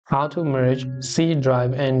how to merge C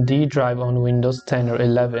drive and D drive on Windows 10 or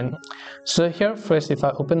 11. So here first, if I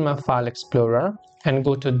open my file explorer and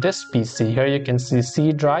go to this PC, here you can see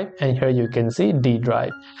C drive and here you can see D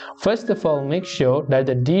drive. First of all, make sure that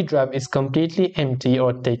the D drive is completely empty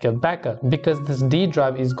or take a backup, because this D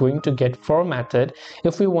drive is going to get formatted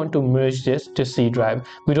if we want to merge this to C drive.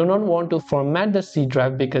 We do not want to format the C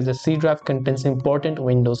drive because the C drive contains important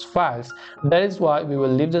Windows files. That is why we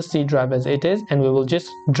will leave the C drive as it is and we will just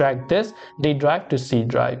drag this D drive to C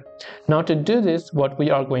drive. Now to do this, what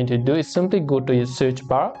we are going to do is simply go to your search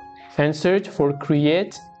bar and search for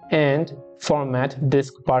create and format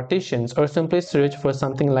disk partitions, or simply search for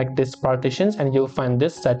something like disk partitions and you'll find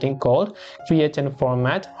this setting called create and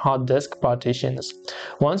format hard disk partitions.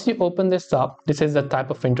 Once you open this up, this is the type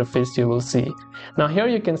of interface you will see. Now here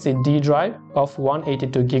you can see D drive of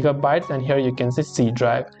 182 gigabytes and here you can see C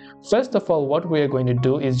drive. First of all, what we are going to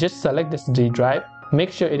do is just select this D drive. Make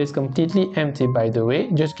sure it is completely empty, by the way,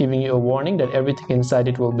 just giving you a warning that everything inside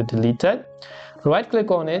it will be deleted. Right click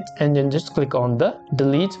on it and then just click on the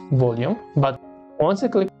delete volume. But once you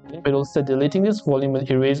click on it, it will say deleting this volume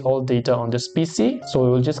will erase all data on this PC. So we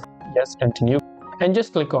will just click yes, continue, and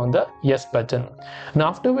just click on the yes button. Now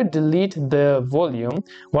after we delete the volume,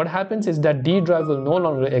 what happens is that D drive will no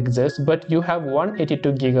longer exist, but you have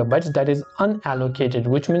 182 gigabytes that is unallocated,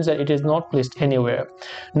 which means that it is not placed anywhere.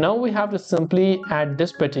 Now we have to simply add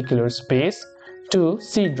this particular space to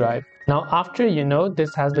C drive. Now after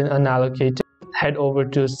this has been unallocated, head over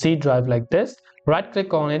to C drive like this. Right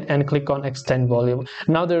click on it and click on extend volume.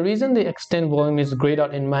 Now the reason the extend volume is grayed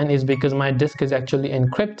out in mine is because my disk is actually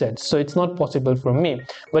encrypted, so it's not possible for me.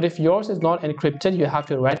 But if yours is not encrypted, you have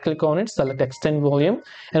to right click on it, select extend volume,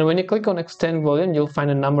 and when you click on extend volume, you'll find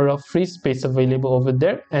a number of free space available over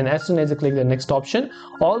there, and as soon as you click the next option,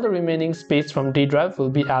 all the remaining space from D drive will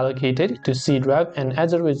be allocated to C drive, and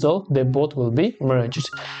as a result they both will be merged.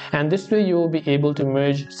 And this way you will be able to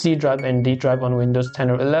merge C drive and D drive on Windows 10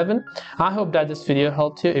 or 11. I hope that this video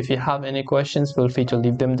helped you. If you have any questions, feel free to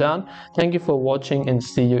leave them down. Thank you for watching and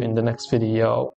see you in the next video.